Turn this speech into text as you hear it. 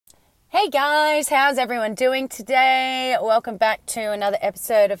Hey guys, how's everyone doing today? Welcome back to another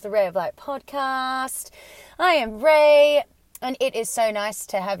episode of the Ray of Light podcast. I am Ray, and it is so nice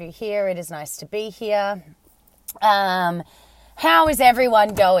to have you here. It is nice to be here. How is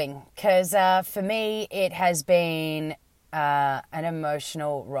everyone going? Because for me, it has been an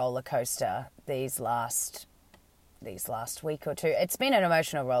emotional roller coaster these last week or two. It's been an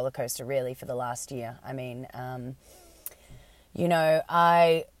emotional roller coaster really for the last year. I mean,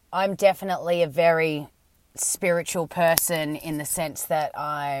 I'm definitely a very spiritual person in the sense that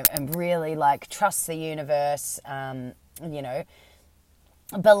I am really trust the universe,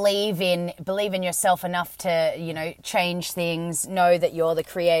 believe in yourself enough to, change things, know that you're the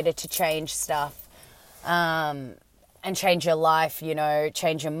creator to change stuff, and change your life,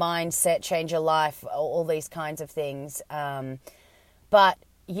 change your mindset, change your life, all these kinds of things. But,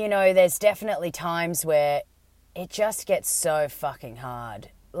 there's definitely times where it just gets so fucking hard.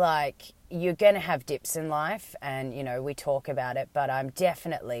 Like, you're going to have dips in life and, we talk about it, but I'm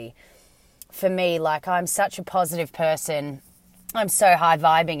definitely, for me, I'm such a positive person. I'm so high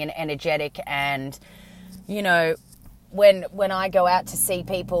vibing and energetic and, when I go out to see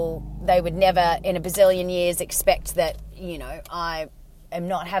people, they would never in a bazillion years expect that, I am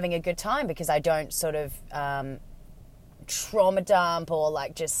not having a good time because I don't sort of trauma dump or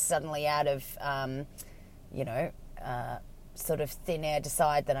just suddenly out of, sort of thin air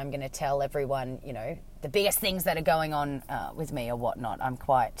decide that I'm going to tell everyone, the biggest things that are going on with me or whatnot. I'm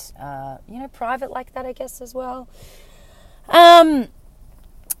quite, private like that, I guess, as well.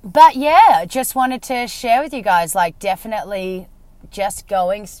 But yeah, just wanted to share with you guys, definitely just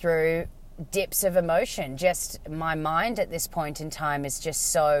going through dips of emotion. Just my mind at this point in time is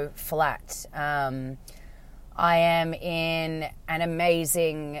just so flat. I am in an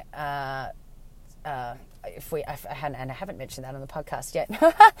amazing, I haven't mentioned that on the podcast yet.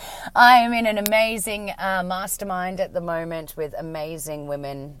 I am in an amazing mastermind at the moment with amazing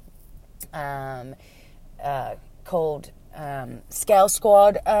women called Scale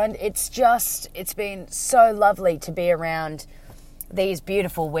Squad, and it's been so lovely to be around these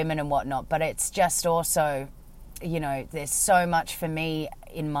beautiful women and whatnot, but it's just also, there's so much for me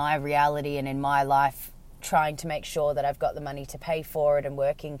in my reality and in my life trying to make sure that I've got the money to pay for it and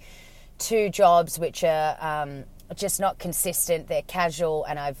working 2 jobs which are just not consistent. They're casual,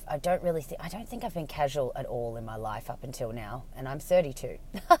 and I don't think I've been casual at all in my life up until now, and I'm 32.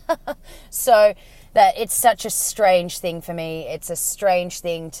 So that it's such a strange thing for me. It's a strange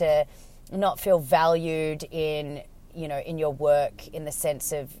thing to not feel valued in your work, in the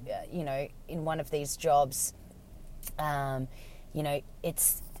sense of in one of these jobs,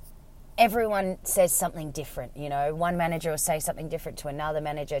 it's everyone says something different, one manager will say something different to another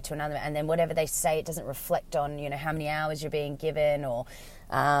manager, and then whatever they say, it doesn't reflect on, how many hours you're being given or,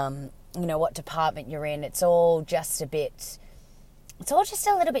 what department you're in. It's all just a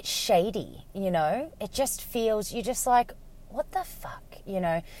little bit shady, it just feels, you're just like, what the fuck,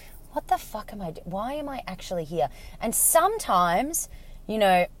 what the fuck am I doing? Why am I actually here? And sometimes,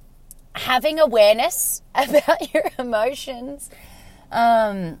 having awareness about your emotions,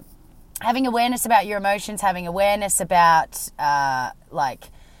 having awareness about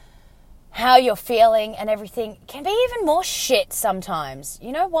how you're feeling and everything can be even more shit sometimes.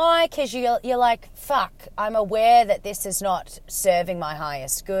 You know why? Because you're like, fuck, I'm aware that this is not serving my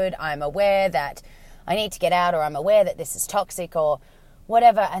highest good. I'm aware that I need to get out, or I'm aware that this is toxic or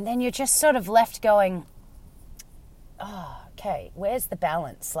whatever. And then you're just sort of left going, oh, okay, where's the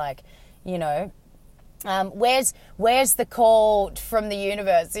balance? Where's the call from the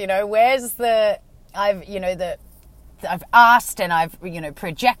universe? Where's I've asked and I've,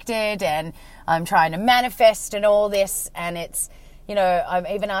 projected and I'm trying to manifest and all this. And it's, I'm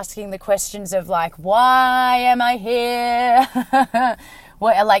even asking the questions of why am I here?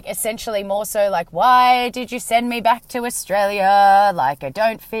 Essentially more so why did you send me back to Australia? I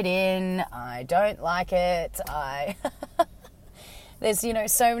don't fit in. I don't like it. There's,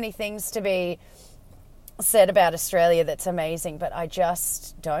 so many things to be said about Australia that's amazing, but I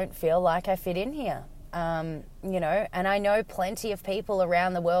just don't feel like I fit in here. And I know plenty of people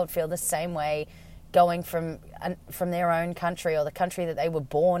around the world feel the same way, going from their own country or the country that they were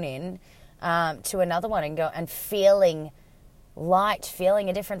born in to another one and feeling light, feeling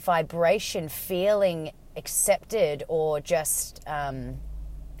a different vibration, feeling accepted or just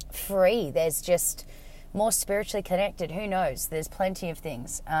free. There's just more spiritually connected. Who knows? There's plenty of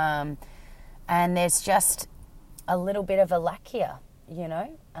things. And there's just a little bit of a lack here,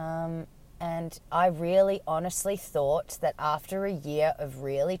 and I really honestly thought that after a year of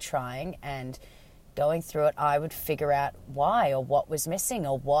really trying and going through it, I would figure out why or what was missing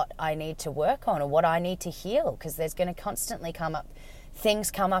or what I need to work on or what I need to heal, because there's going to constantly come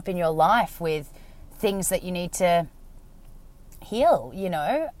up in your life with things that you need to heal, you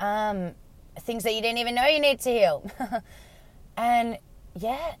know, things that you didn't even know you need to heal. And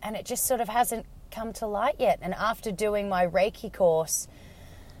it just sort of hasn't come to light yet. And after doing my Reiki course,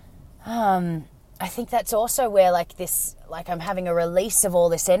 I think that's also where I'm having a release of all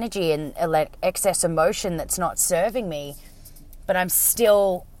this energy and like excess emotion that's not serving me, but I'm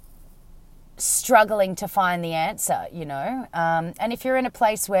still struggling to find the answer, you know. And if you're in a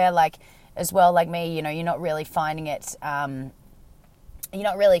place where, like, as well, like me, you know, you're not really finding it, you're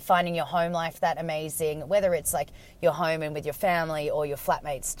not really finding your home life that amazing, whether it's like your home and with your family or your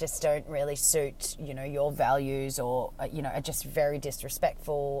flatmates just don't really suit, you know, your values, or, you know, are just very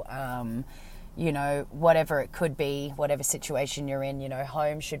disrespectful, you know, whatever it could be, whatever situation you're in, you know,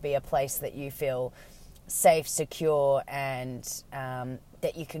 home should be a place that you feel safe, secure, and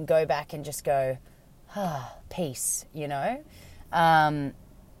that you can go back and just go, peace, you know.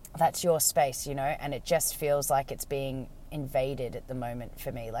 That's your space, you know, and it just feels like it's being invaded at the moment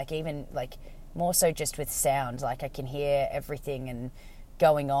for me. Like, even like more so just with sound, like I can hear everything and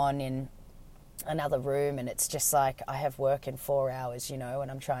going on in another room, and it's just like I have work in 4 hours, you know, and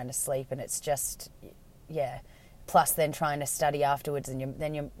I'm trying to sleep, and it's just, plus then trying to study afterwards, and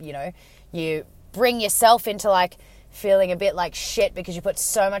you bring yourself into like feeling a bit like shit because you put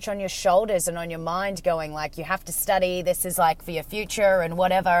so much on your shoulders and on your mind, going like, you have to study, this is like for your future and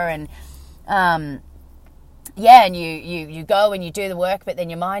whatever, and and you go and you do the work, but then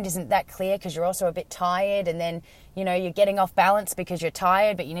your mind isn't that clear because you're also a bit tired, and then, you know, you're getting off balance because you're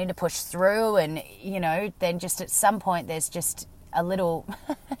tired, but you need to push through, and, you know, then just at some point there's just a little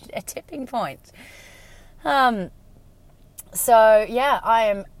a tipping point. So yeah,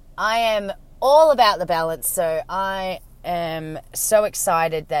 I am all about the balance. So I am so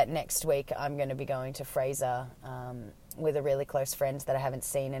excited that next week I'm going to be going to Fraser with a really close friend that I haven't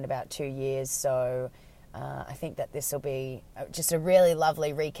seen in about 2 years. So I think that this will be just a really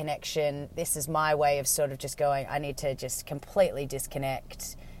lovely reconnection. This is my way of sort of just going, I need to just completely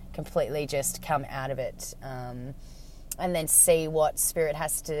disconnect, completely just come out of it, and then see what Spirit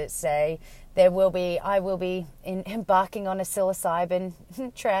has to say. I will be embarking on a psilocybin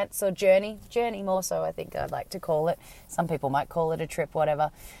trance or journey more so, I think I'd like to call it. Some people might call it a trip,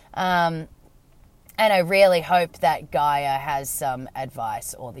 whatever. And I really hope that Gaia has some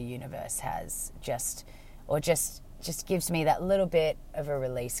advice, or the universe has, just gives me that little bit of a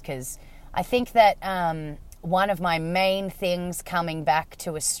release, because I think that one of my main things coming back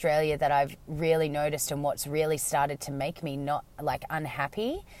to Australia that I've really noticed, and what's really started to make me not like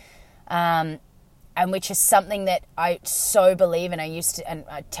unhappy, and which is something that I so believe in. And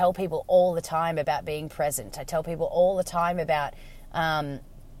I tell people all the time about being present. I tell people all the time about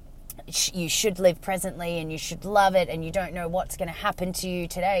you should live presently, and you should love it, and you don't know what's going to happen to you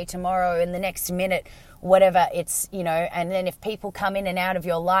today, tomorrow, in the next minute, whatever. It's, you know, and then if people come in and out of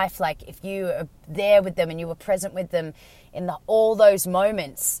your life, like if you are there with them and you were present with them in all those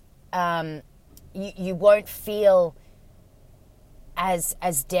moments, you won't feel as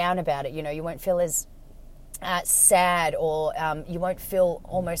down about it, you know. You won't feel as sad, or you won't feel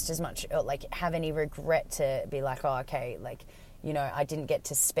almost as much like have any regret to be like, oh, okay, like, you know, I didn't get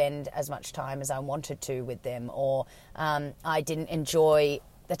to spend as much time as I wanted to with them, or I didn't enjoy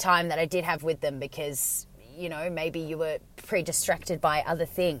the time that I did have with them because, you know, maybe you were pre-distracted by other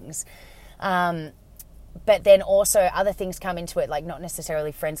things. But then also other things come into it, like not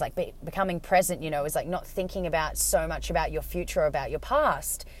necessarily friends, like becoming present, you know, is like not thinking about so much about your future or about your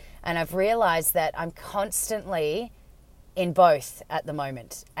past. And I've realized that I'm constantly in both at the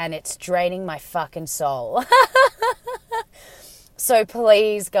moment, and it's draining my fucking soul. So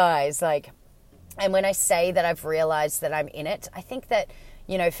please, guys, like, and when I say that I've realized that I'm in it, I think that,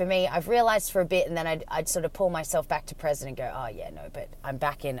 you know, for me, I've realized for a bit, and then I'd sort of pull myself back to present and go, oh yeah, no, but I'm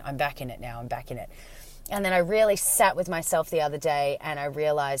back in it now. I'm back in it. And then I really sat with myself the other day, and I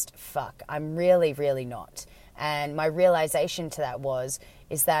realized, fuck, I'm really, really not. And my realization to that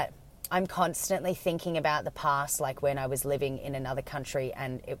is that I'm constantly thinking about the past, like when I was living in another country,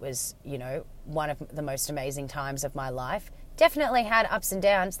 and it was, you know, one of the most amazing times of my life. Definitely had ups and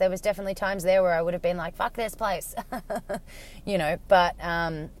downs. There was definitely times there where I would have been like, fuck this place, you know, but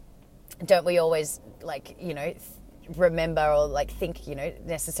don't we always, like, you know, remember or like think, you know,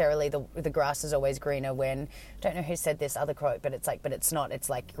 necessarily the grass is always greener when, I don't know who said this other quote, but it's like, but it's not, it's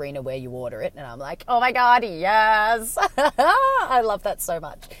like greener where you water it. And I'm like, oh my God, yes. I love that so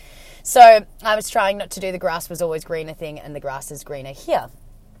much. So I was trying not to do the grass was always greener thing, and the grass is greener here.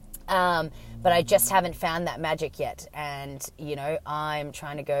 But I just haven't found that magic yet. And, you know, I'm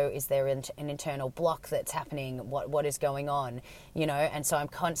trying to go, is there an internal block that's happening? What is going on? You know, and so I'm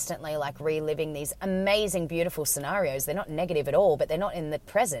constantly like reliving these amazing, beautiful scenarios. They're not negative at all, but they're not in the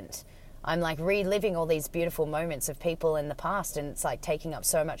present. I'm like reliving all these beautiful moments of people in the past, and it's like taking up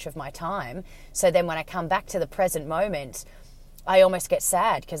so much of my time. So then when I come back to the present moment, I almost get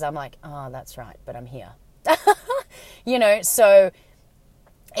sad because I'm like, oh, that's right, but I'm here. You know, so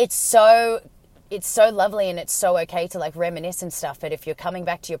it's so lovely, and it's so okay to like reminisce and stuff. But if you're coming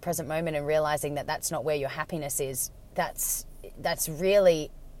back to your present moment and realizing that that's not where your happiness is, it's really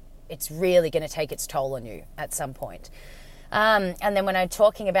going to take its toll on you at some point. And then when I'm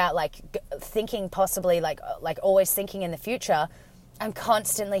talking about like thinking possibly like always thinking in the future, I'm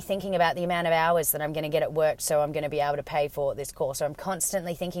constantly thinking about the amount of hours that I'm going to get at work, so I'm going to be able to pay for this course. Or I'm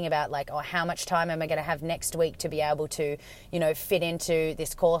constantly thinking about like, oh, how much time am I going to have next week to be able to, you know, fit into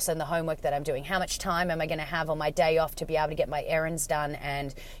this course and the homework that I'm doing? How much time am I going to have on my day off to be able to get my errands done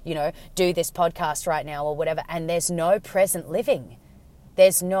and, you know, do this podcast right now or whatever? And there's no present living.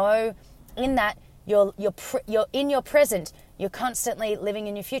 There's no, in that, you're in your present, you're constantly living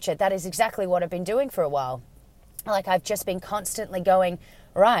in your future. That is exactly what I've been doing for a while. Like I've just been constantly going,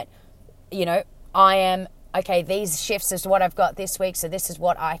 right, you know, I am, okay, these shifts is what I've got this week, so this is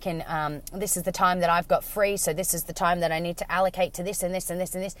what I can, this is the time that I've got free, so this is the time that I need to allocate to this and this and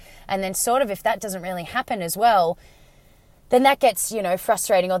this and this. And then sort of if that doesn't really happen as well, then that gets, you know,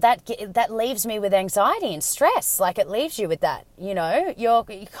 frustrating, or that leaves me with anxiety and stress. Like it leaves you with that, you know, you're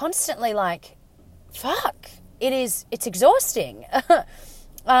constantly like, fuck, it's exhausting.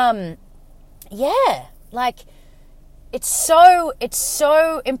 Yeah, like it's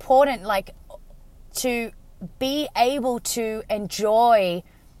so important, like to be able to enjoy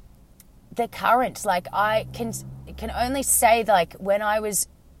the current. Like I can only say, like when I was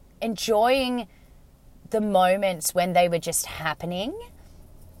enjoying the moments when they were just happening,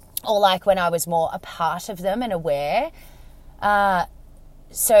 or like when I was more a part of them and aware.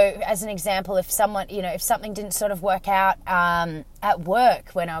 So as an example, if someone, you know, if something didn't sort of work out at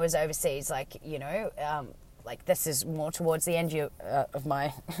work when I was overseas, like, you know, like this is more towards the end of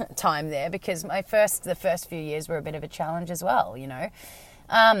my time there, because the first few years were a bit of a challenge as well, you know.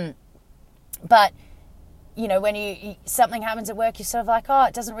 But, you know, when something happens at work, you're sort of like, oh,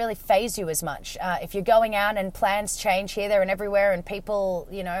 it doesn't really faze you as much. If you're going out and plans change here, there and everywhere, and people,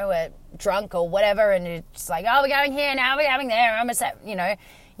 you know, are drunk or whatever, and it's just like, oh, we're going here, now we're going there, almost, you know,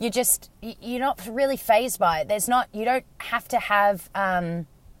 you're not really fazed by it. You don't have to have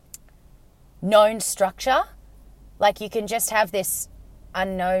known structure. Like you can just have this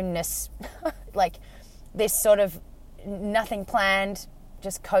unknownness, like this sort of nothing planned,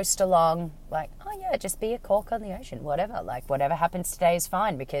 just coast along, like, oh yeah, just be a cork on the ocean, whatever. Like whatever happens today is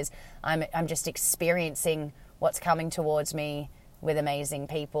fine, because I'm just experiencing what's coming towards me with amazing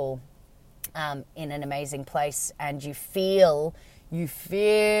people in an amazing place, and you feel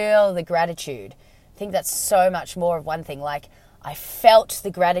the gratitude. I think that's so much more of one thing. Like I felt the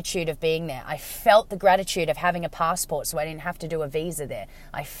gratitude of being there. I felt the gratitude of having a passport so I didn't have to do a visa there.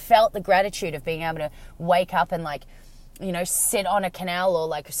 I felt the gratitude of being able to wake up and like, you know, sit on a canal or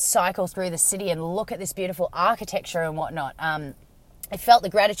like cycle through the city and look at this beautiful architecture and whatnot. I felt the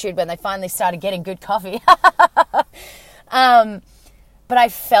gratitude when they finally started getting good coffee. But I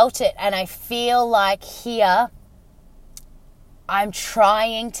felt it, and I feel like here I'm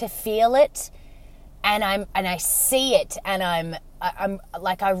trying to feel it, and I see it, and I'm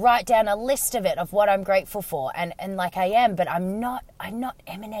like, I write down a list of it, of what I'm grateful for, and like I am, but I'm not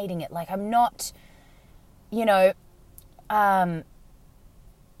emanating it. Like I'm not, you know,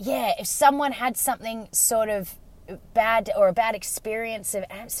 if someone had something sort of bad or a bad experience of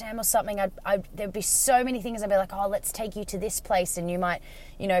Amsterdam or something, there'd be so many things. I'd be like, oh, let's take you to this place and you might,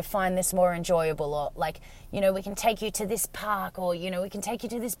 you know, find this more enjoyable, or like, you know, we can take you to this park, or, you know, we can take you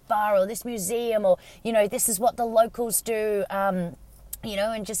to this bar or this museum, or, you know, this is what the locals do, you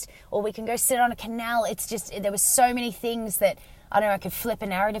know, and just, or we can go sit on a canal. It's just, there were so many things that, I don't know, I could flip a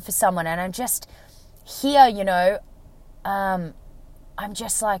narrative for someone, and I'm just here, you know, I'm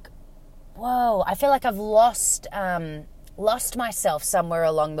just like, whoa, I feel like I've lost myself somewhere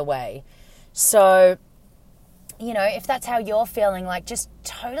along the way. So, you know, if that's how you're feeling, like just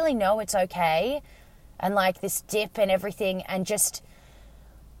totally know it's okay. And like this dip and everything, and just,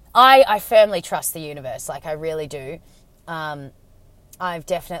 I firmly trust the universe. Like I really do. I've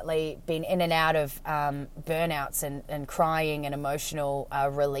definitely been in and out of burnouts and crying and emotional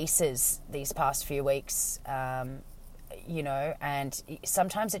releases these past few weeks. You know, and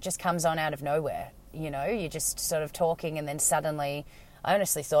sometimes it just comes on out of nowhere. You know, you're just sort of talking, and then suddenly I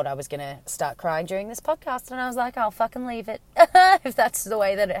honestly thought I was going to start crying during this podcast, and I was like, I'll fucking leave it if that's the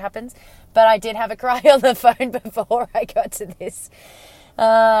way that it happens. But I did have a cry on the phone before I got to this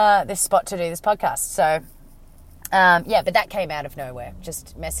spot to do this podcast. So, but that came out of nowhere.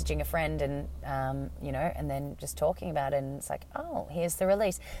 Just messaging a friend and, and then just talking about it. And it's like, oh, here's the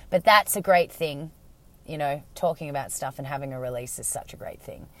release. But that's a great thing. Talking about stuff and having a release is such a great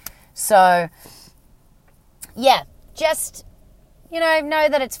thing. So, yeah, just, know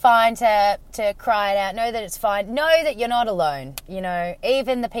that it's fine to cry it out. Know that it's fine. Know that you're not alone.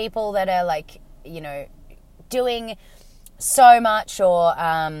 Even the people that are like, doing so much, or,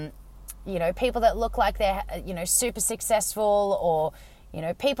 people that look like they're, super successful, or,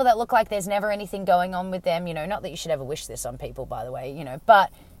 people that look like there's never anything going on with them, not that you should ever wish this on people, by the way,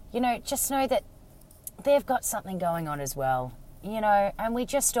 but, just know that they've got something going on as well, and we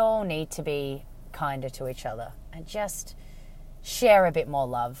just all need to be kinder to each other and just share a bit more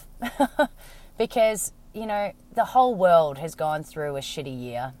love because, the whole world has gone through a shitty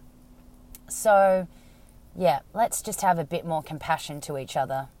year. So, yeah, let's just have a bit more compassion to each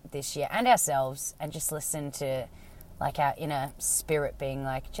other this year and ourselves, and just listen to like our inner spirit being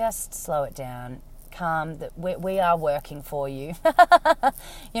like, just slow it down, calm, that we are working for you.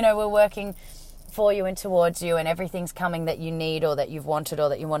 We're working for you and towards you, and everything's coming that you need or that you've wanted or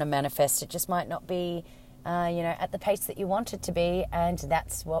that you want to manifest. It just might not be, at the pace that you want it to be, and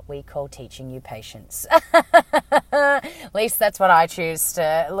that's what we call teaching you patience. At least that's what I choose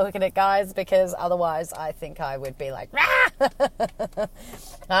to look at it, guys, because otherwise I think I would be like,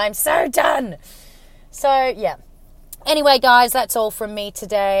 I'm so done. So, yeah. Anyway, guys, that's all from me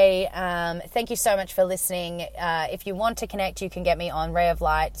today. Thank you so much for listening. If you want to connect, you can get me on Ray of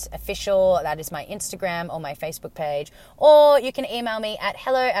Light Official. That is my Instagram or my Facebook page. Or you can email me at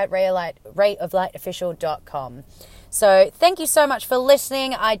hello@rayoflightofficial.com. So thank you so much for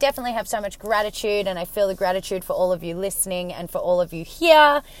listening. I definitely have so much gratitude, and I feel the gratitude for all of you listening and for all of you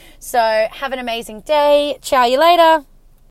here. So have an amazing day. Ciao you later.